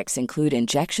side effects include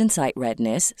injection site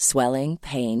redness, swelling,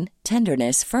 pain,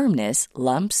 tenderness, firmness,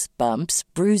 lumps, bumps,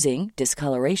 bruising,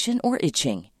 discoloration, or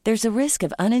itching. There's a risk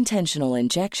of unintentional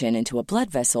injection into a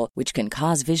blood vessel, which can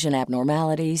cause vision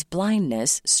abnormalities,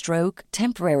 blindness, stroke,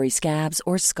 temporary scabs,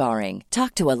 or scarring.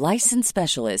 Talk to a licensed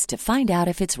specialist to find out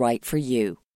if it's right for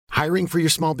you. Hiring for your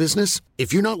small business?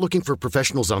 If you're not looking for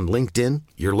professionals on LinkedIn,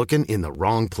 you're looking in the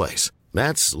wrong place.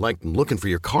 That's like looking for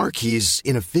your car keys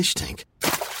in a fish tank.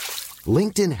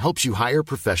 LinkedIn helps you hire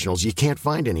professionals you can't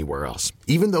find anywhere else,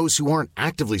 even those who aren't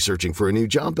actively searching for a new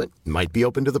job but might be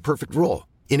open to the perfect role.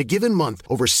 In a given month,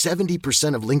 over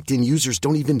 70% of LinkedIn users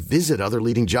don't even visit other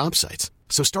leading job sites.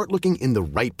 So start looking in the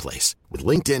right place. With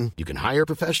LinkedIn, you can hire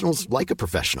professionals like a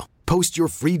professional. Post your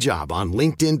free job on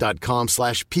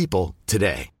linkedin.com/people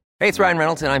today. Hey, it's Ryan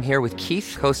Reynolds, and I'm here with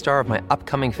Keith, co-star of my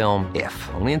upcoming film, If,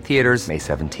 only in theaters May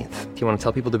 17th. Do you want to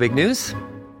tell people the big news?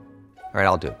 All right,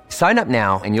 I'll do it. Sign up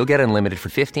now and you'll get unlimited for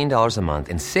 $15 a month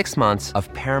and 6 months of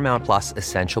Paramount Plus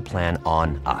Essential Plan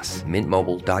on us.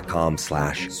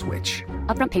 MintMobile.com/switch.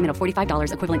 Upfront payment of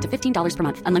 $45 equivalent to $15 per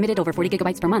month. Unlimited over 40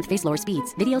 gigabytes per month. Face lower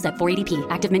speeds. Videos at 480p.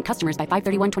 Active Mint customers by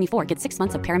 531.24 get 6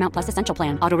 months of Paramount Plus Essential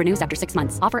Plan. Auto renews after 6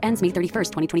 months. Offer ends May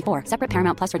 31st, 2024. Separate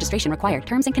Paramount Plus registration required.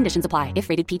 Terms and conditions apply if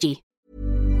rated PG.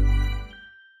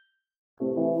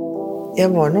 Jeg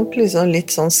var nok liksom litt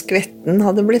sånn skvetten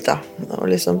hadde blitt da. Og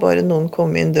liksom bare noen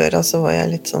kom inn døra, så var jeg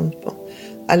litt sånn på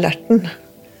alerten.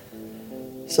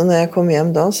 Så når jeg kom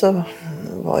hjem da, så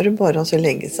var det bare å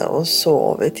legge seg og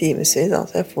sove timesvis.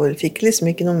 Altså jeg fikk liksom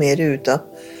ikke noe mer ut av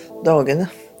dagene.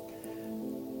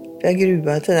 Jeg gruet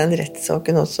meg til den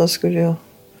rettssaken også, skulle jo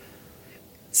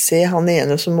se han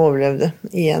ene som overlevde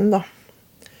igjen da.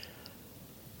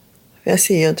 Jeg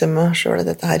sier jo til meg selv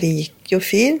at dette her gikk jo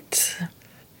fint.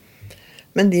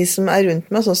 Men de som rundt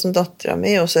meg, sånn som datteren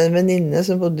min, og også en venninne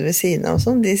som bodde ved siden av og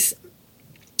sånn, de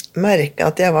merket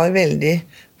at jeg var veldig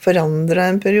forandret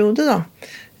en periode da.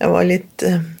 Jeg var litt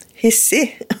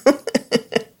hissig.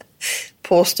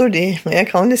 Påstår de. Jeg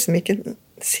kan liksom ikke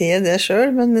se det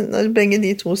selv, men når begge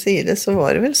de to sier det, så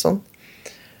var det vel sånn.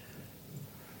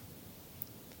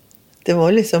 Det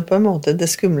var liksom på en måte det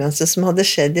skumleste som hadde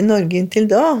skjedd i Norge inntil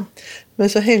da. Men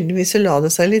så heldigvis så la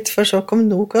det seg litt, for så kom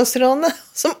Nokas-ranet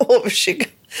som overskygget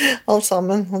alt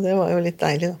sammen. Og det var jo litt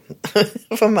deilig da,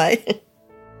 for meg.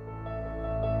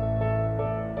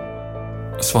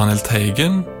 Svanhild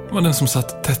Teigen var den som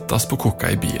satt tettest på kokka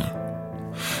i bilen.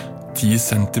 10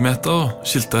 centimeter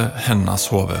skilte hennes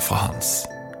hode fra hans.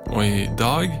 Og i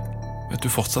dag vet du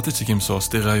fortsatt ikke hvem som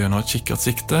stirret gjennom et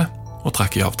kikkertsikte og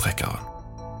trakk i avtrekkeren.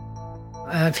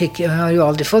 Jeg har jo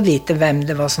aldri fått vite hvem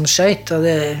det var som skjøt, og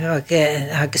jeg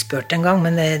har ikke spurt en gang,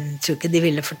 men jeg tror ikke de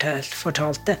ville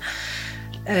fortalt det.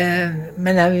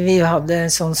 Men vi hadde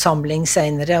en sånn samling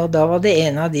senere, og da var det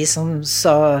en av de som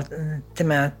sa til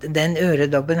meg at den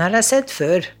øredobben har jeg sett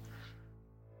før.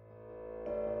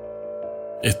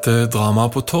 Etter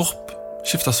dramaet på Torp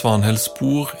skiftet Svanhild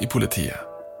spor i politiet.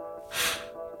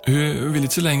 Hun ville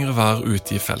ikke lenger være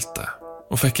ute i feltet,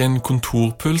 og fikk en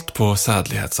kontorpult på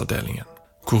sædelighetsavdelingen,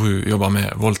 hvor hun jobbet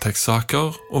med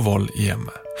voldtektssaker og vold i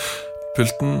hjemmet.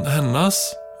 Pulten hennes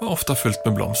var ofte fylt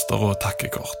med blomster og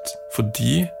takkekort,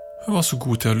 fordi hun var så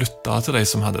god til å lytte til de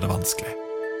som hadde det vanskelig.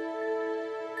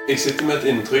 Jeg sitter med et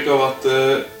inntrykk av at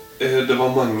det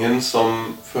var mange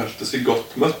som følte seg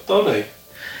godt møtt av deg.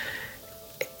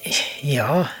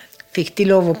 Ja, fikk de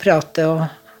lov å prate, og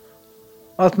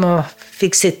at man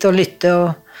fikk sitte og lytte,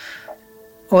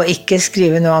 og ikke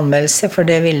skrive noe anmeldelse, for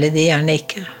det ville de gjerne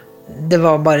ikke. Det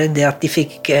var bare det at de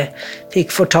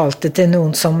fikk fortalt det til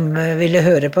noen som ville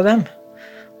høre på dem.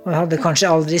 Og jeg hadde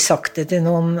kanskje aldri sagt det til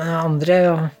noen andre,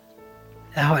 og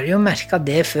jeg har jo merket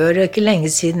det før, ikke lenge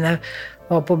siden jeg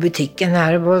var på butikken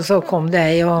her, og så kom det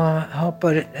ei og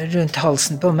hoppet rundt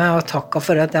halsen på meg og takket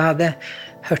for at jeg hadde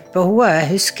hørt på henne. Jeg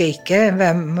husker ikke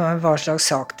hva slags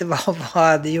sak det var, hva jeg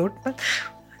hadde gjort, men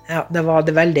ja, det var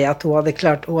det vel det at hun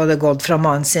hadde gått fra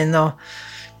mannen sin, og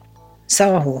sa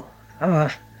hun. Og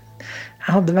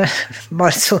jeg hadde vel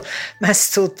bare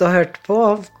mest suttet og hørt på,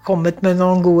 og kommet med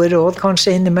noen gode råd,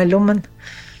 kanskje innimellom, men...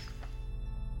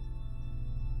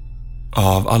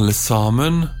 Av alle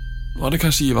sammen var det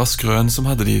kanskje Ivar Skrøn som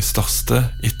hadde de største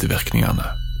ettervirkningene.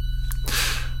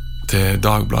 Til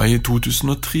Dagbladet i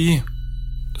 2003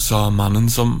 sa mannen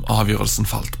som avgjørelsen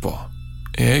falt på: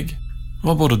 «Jeg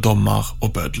var både dommer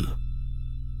og bøddel.»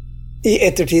 I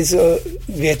ettertid så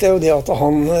vet jeg jo det at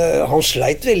han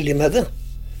sleit veldig med det.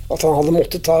 At han hadde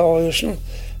måttet ta avgjørelsen.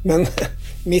 Men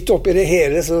midt oppi det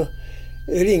hele så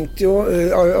ringte jo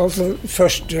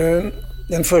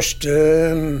den første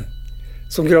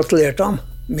som gratulerte ham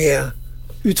med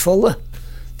utfallet.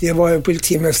 Det var jo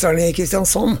politimesteren i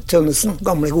Kristiansand, Tønnesen,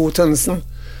 gamle gode Tønnesen.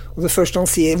 Og det første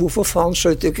han sier: «Hvorfor faen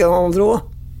skjøt du ikke den andre også?»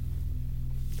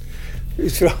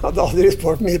 Ut fra at da hadde de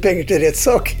spart mye penger til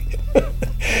rettssak.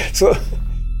 Så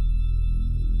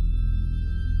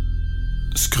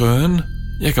Skrøen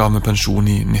gikk av med pensjon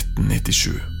i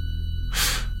 1997.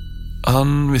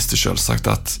 Han visste selvsagt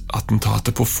at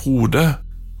attentatet på Frode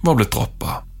var blitt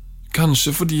droppet,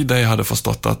 kanskje fordi de hadde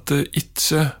forstått at det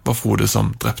ikke var Frode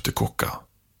som drepte Kokka,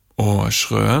 og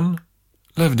Skrøen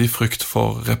levde i frykt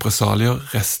for represalier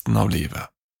resten av livet.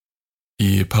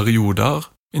 I perioder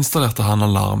installerte han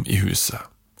alarm i huset,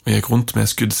 og gikk rundt med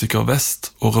skuddsikker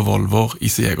vest og revolver i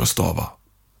sin egen stove,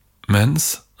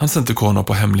 mens han sendte kona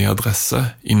på hemmelig adresse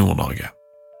i Nord-Norge.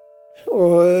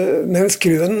 Men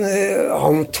Skrøen,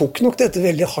 han tok nok dette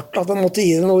veldig hardt, at han måtte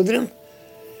gi den ordren.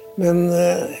 Men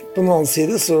på den annen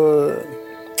side så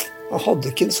han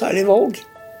hadde ikke en særlig valg.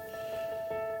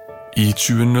 I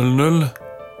 2000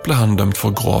 ble han dømt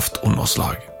for grovt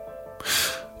underslag.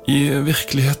 I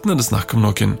virkeligheten er det snakk om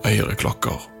noen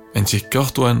øreklokker, en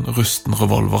kikkert og en rusten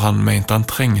revolver han mente han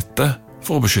trengte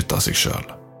for å beskytte seg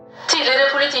selv. Tidligere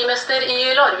politimester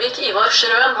i Larvik, Ivar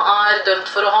Skrøen, er dømt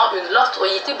for å ha unnlatt å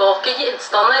gi tilbake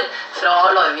gjenstander fra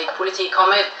Larvik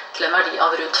politikammer til en verdi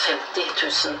av rundt 50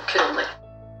 000 kroner.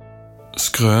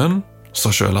 Skrøen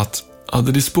sa selv at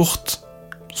hadde de spurt,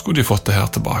 skulle de fått det her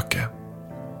tilbake.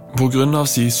 På grunn av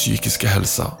sin psykiske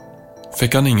helse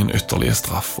fikk han ingen ytterligere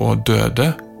straff og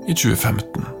døde i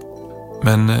 2015.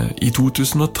 Men i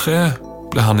 2003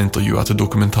 ble han intervjuet til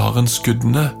dokumentaren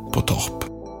Skuddene på Torp.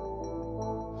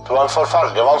 Det var en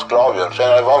forferdelig vanskelig avgjørelse,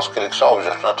 en av de vanskeligste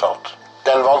avgjørelsene jeg har tatt.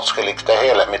 Den vanskeligste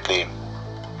hele mitt liv.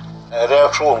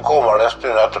 Reaksjonen kommer en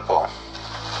stund etterpå.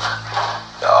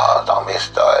 Ja, da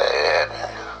mistet jeg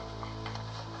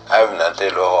evnen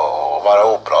til å være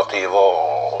operativ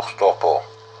og stå på.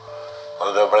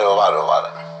 Og det ble jo verre og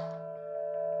verre.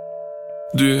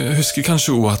 Du husker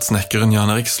kanskje også at snekkeren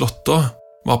Jan Erik Slåtta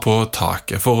var på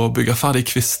taket for å bygge ferdig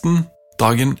kvisten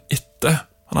dagen etter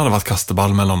han hadde vært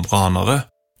kasteball mellom ranere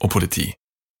og politi.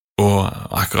 Og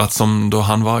akkurat som da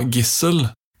han var gissel,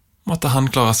 måtte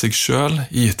han klare seg selv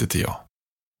i ettertida.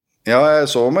 Ja, jeg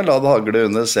så meg ladd hagle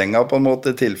under senga på en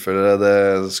måte, i tilfelle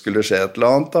det skulle skje et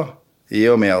eller annet da. I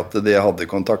og med at de hadde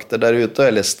kontakter der ute,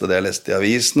 jeg leste i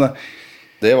avisene.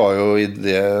 Det var jo i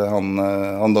det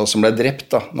han da som ble drept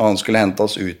da, når han skulle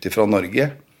hentes ut fra Norge.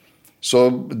 så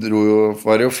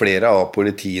var det jo flere av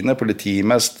politiene,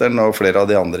 politimesteren og flere av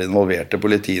de andre involverte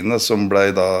politiene som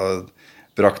ble da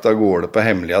brakt av gårde på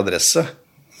hemmelig adresse.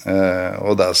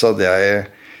 Og der satt jeg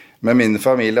med min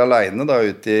familie alene da,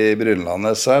 ute i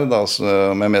Brunlandnes her, da,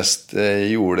 med mest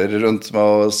jorder rundt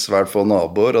meg og svært få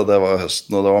naboer, og det var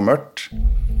høsten og det var mørkt.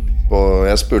 Og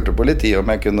jeg spurte politiet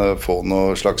om jeg kunne få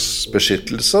noe slags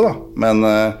beskyttelse da, men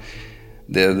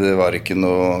det var ikke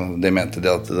noe, de mente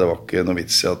at det var ikke noe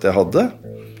vits i at jeg hadde.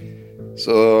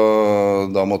 Så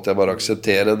da måtte jeg bare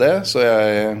akseptere det, så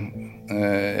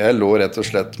jeg lå rett og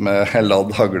slett med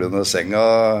ladd hagle under senga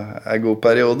en god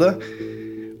periode.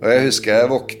 Og jeg husker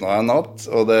jeg våkna en natt,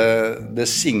 og det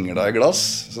singlet i glass,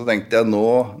 så tenkte jeg,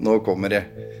 nå kommer jeg.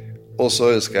 Og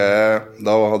så husker jeg,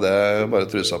 da hadde jeg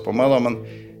bare trusa på meg da, men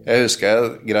jeg husker jeg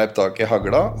greip tak i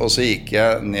hagla, og så gikk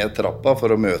jeg ned trappa for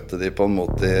å møte de på en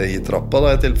måte i trappa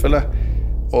da, i tilfelle.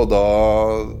 Og da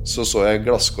så jeg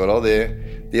glasskåra,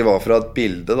 de var fra et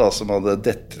bilde da, som hadde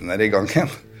dettet ned i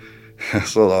gangen.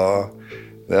 Så da,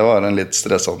 det var en litt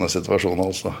stressende situasjon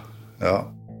altså, ja.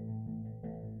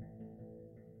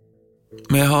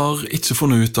 Vi har ikke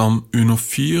funnet ut om Uno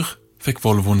Fyr fikk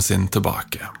Volvoen sin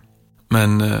tilbake.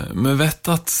 Men vi vet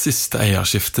at siste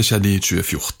eierskifte skjedde i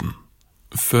 2014.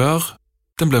 Før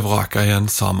den ble vraket igjen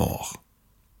samme år.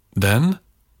 Den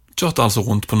kjørte altså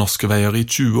rundt på norske veier i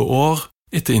 20 år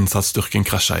etter innsatsstyrken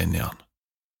krasjet inn i den.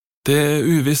 Det er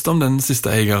uvisst om den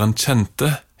siste eieren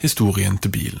kjente historien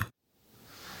til bilen.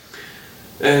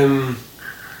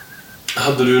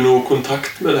 Hadde du noe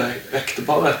kontakt med deg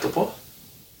ekteparet etterpå?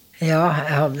 Ja,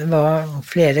 jeg var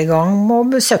flere ganger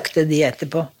og besøkte de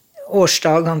etterpå.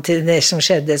 Årsdagen til det som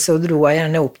skjedde, så dro jeg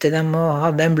gjerne opp til dem og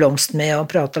hadde en blomst med og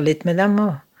pratet litt med dem.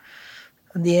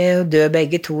 Og de er jo døde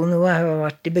begge to nå, jeg har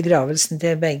vært i begravelsen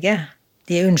til begge.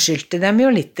 De unnskyldte dem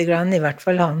jo litt grann, i hvert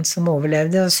fall han som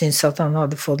overlevde, og syntes at han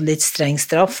hadde fått litt streng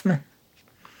straff, men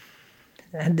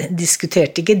jeg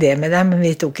diskuterte ikke det med dem, men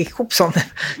vi tok ikke opp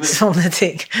sånne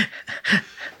ting.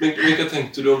 Men hva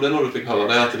tenkte du om det når du fikk høre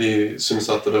det, at de syntes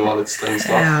at det var litt streng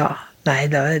straff? Ja, nei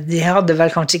da, de hadde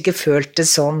vel kanskje ikke følt det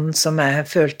sånn som jeg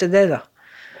følte det da.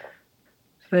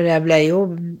 For jeg ble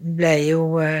jo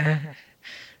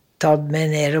tatt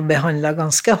med ned og behandlet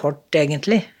ganske hardt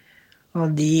egentlig.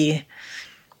 Og de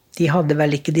hadde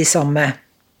vel ikke de samme,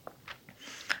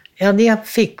 ja, de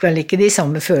fikk vel ikke de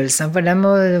samme følelsene for dem,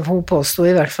 og hun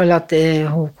påstod i hvert fall at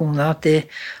kona at de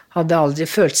hadde aldri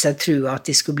følt seg trua at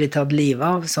de skulle bli tatt livet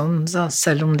av, sånn,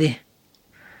 selv om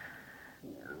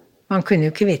man kunne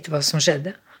jo ikke vite hva som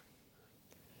skjedde.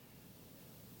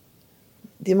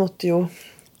 De måtte jo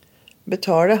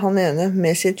betale han ene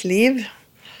med sitt liv,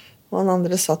 og han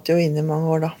andre satt jo inne i mange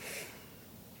år da.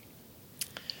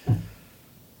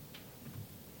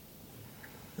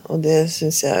 Og det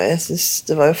synes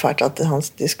det var jo fælt at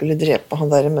de skulle drepe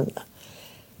han der, men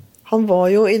han var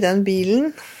jo i den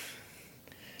bilen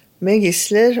med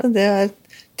gisler, og det er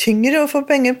tyngre å få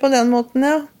penger på den måten,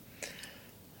 ja.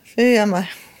 Fy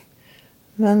meg.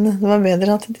 Men det var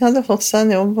bedre at de hadde fått seg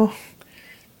en jobb og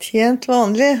tjent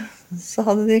vanlig, så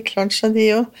hadde de klart seg de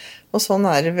jo. Og sånn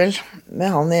er det vel med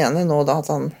han ene nå da,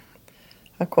 at han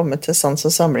har kommet til sans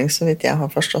og samling, så vidt jeg har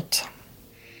forstått.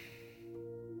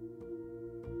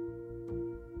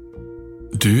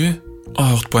 Du har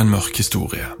hørt på en mørk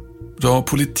historie, da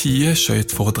politiet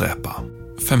skjøt for å drepe.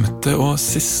 5. og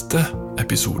siste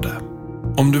episode.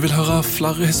 Om du vil høre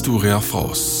flere historier fra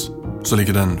oss, så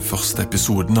ligger den første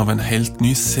episoden av en helt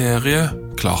ny serie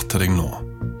klar til deg nå.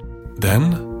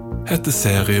 Den heter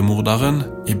Seriemorderen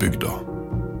i bygda.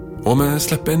 Og vi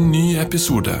slipper en ny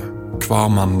episode hver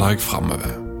mandag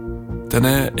fremover. Den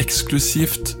er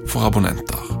eksklusivt for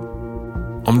abonnenter.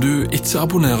 Om du ikke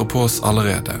abonnerer på oss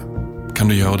allerede, kan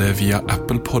du gjøre det via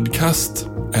Apple Podcast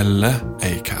eller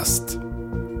Acast.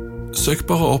 Søk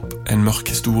bare opp En mørk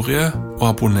historie og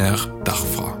abonner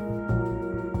derfra.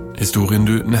 Historien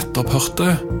du nettopp hørte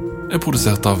er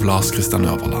produsert av Lars Kristian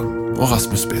Øverland og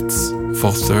Rasmus Spitz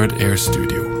for Third Air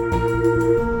Studio.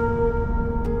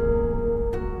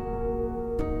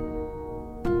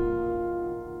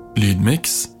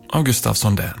 Lydmix av Gustav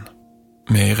Sondén.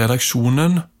 Med i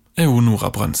redaksjonen er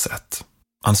Nora Brønseth.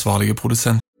 Ansvarlige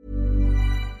produsent.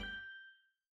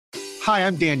 Hi,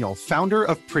 I'm Daniel, founder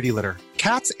of Pretty Litter.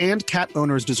 Cats and cat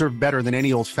owners deserve better than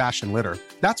any old-fashioned litter.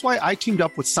 That's why I teamed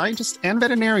up with scientists and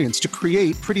veterinarians to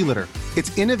create Pretty Litter.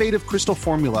 Its innovative crystal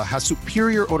formula has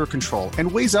superior odor control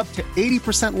and weighs up to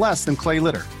 80% less than clay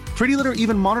litter. Pretty Litter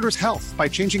even monitors health by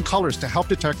changing colors to help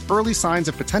detect early signs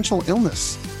of potential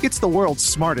illness. It's the world's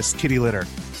smartest kitty litter.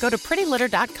 Go to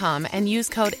prettylitter.com and use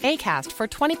code ACAST for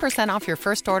 20% off your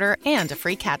first order and a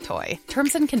free cat toy.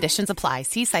 Terms and conditions apply.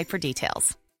 See site for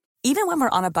details. Even when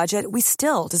we're on a budget, we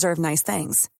still deserve nice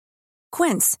things.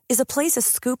 Quince is a place to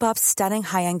scoop up stunning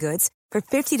high-end goods for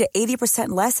 50 to 80%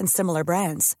 less than similar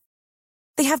brands.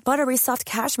 They have buttery soft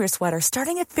cashmere sweaters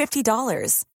starting at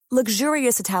 $50,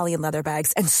 luxurious Italian leather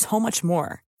bags, and so much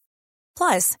more.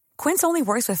 Plus, Quince only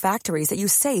works with factories that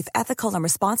use safe, ethical, and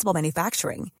responsible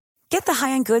manufacturing. Get the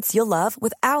high-end goods you'll love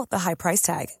without the high price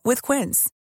tag with Quince.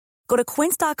 Go to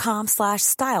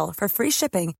quince.com/style for free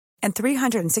shipping and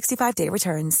 365-day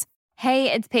returns.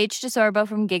 Hey, it's Paige DeSorbo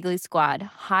from Giggly Squad.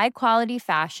 High quality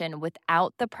fashion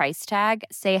without the price tag.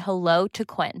 Say hello to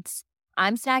Quince.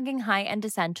 I'm snagging high-end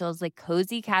essentials like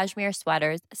cozy cashmere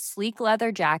sweaters, sleek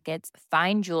leather jackets,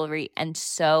 fine jewelry, and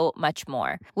so much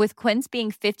more. With Quince being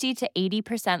 50 to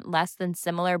 80% less than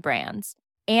similar brands.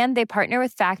 And they partner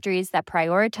with factories that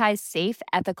prioritize safe,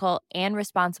 ethical, and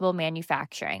responsible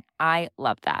manufacturing. I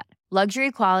love that.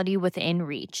 Luxury quality within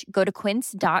reach. Go to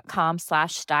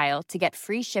quince.com/style to get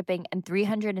free shipping and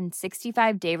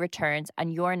 365-day returns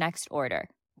on your next order.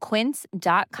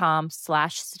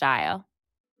 Quince.com/style.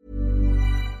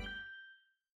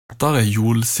 Der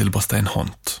Joel Silberstein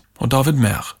Hont og David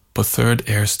Mehr på Third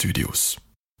Air Studios.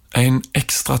 En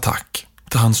ekstra takk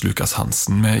til Hans Lukas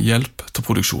Hansen med hjelp til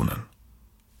produksjonen.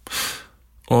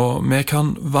 Og vi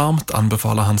kan varmt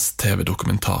anbefale hans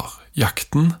TV-dokumentar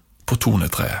Jakten på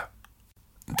Tonetreet.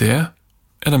 Det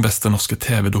den beste norske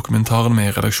TV-dokumentaren vi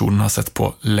i redaksjonen har sett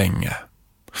på lenge.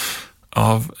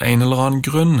 Av en eller annen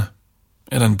grunn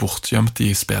den bortgjemt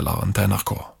i spilleren til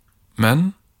NRK.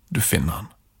 Men du finner den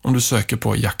om du søker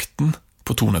på Jakten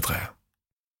på Tonetreet.